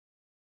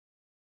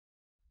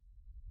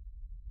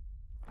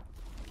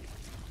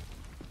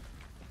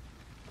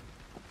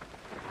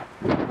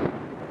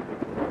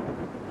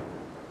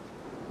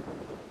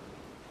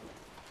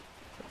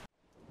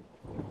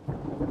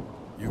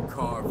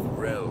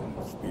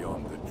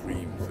beyond the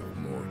dreams of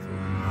mortals.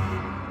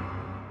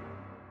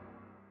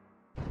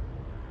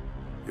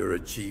 Your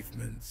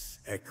achievements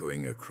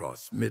echoing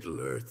across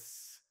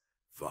Middle-earth's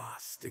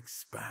vast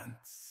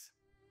expanse.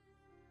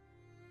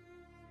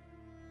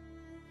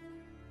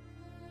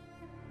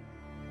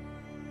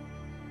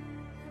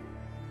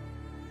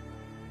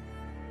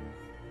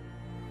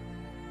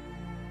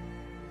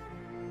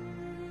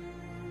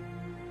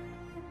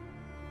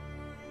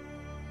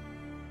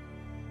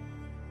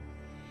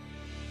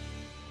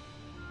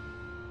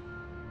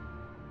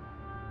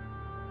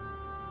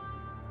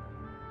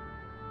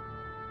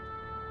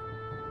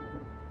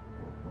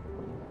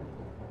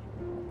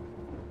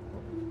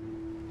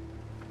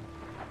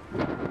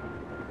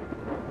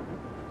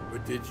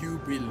 But did you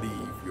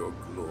believe your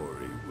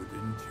glory would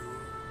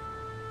endure?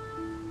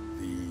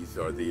 These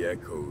are the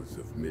echoes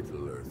of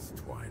Middle-earth's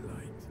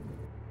twilight.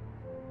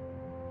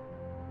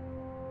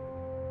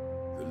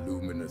 The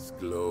luminous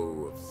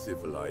glow of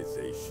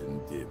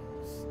civilization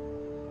dims.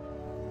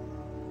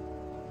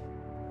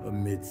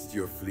 Amidst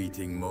your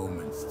fleeting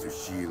moments to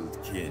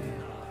shield kin,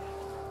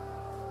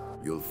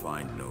 you'll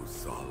find no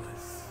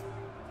solace.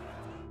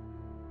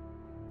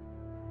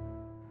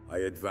 I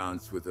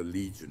advance with a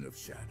legion of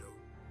shadow,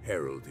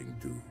 heralding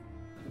doom.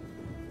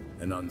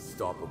 An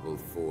unstoppable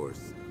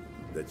force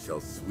that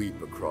shall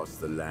sweep across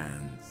the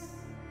lands,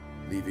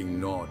 leaving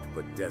naught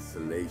but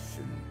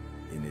desolation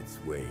in its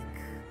wake.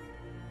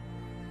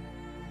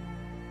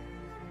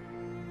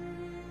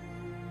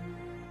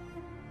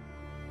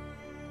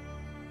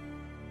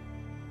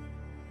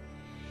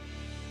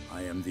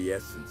 I am the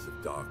essence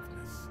of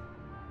darkness,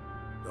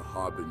 the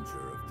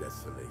harbinger of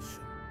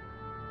desolation.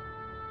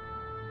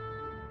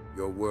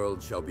 Your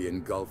world shall be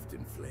engulfed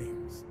in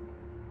flames.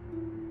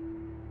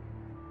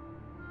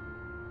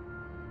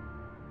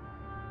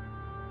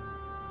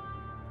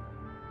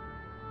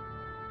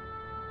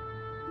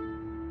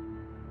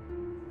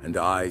 And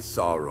I,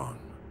 Sauron,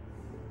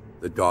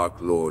 the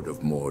Dark Lord of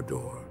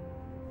Mordor,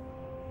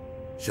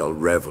 shall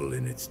revel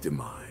in its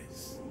demise.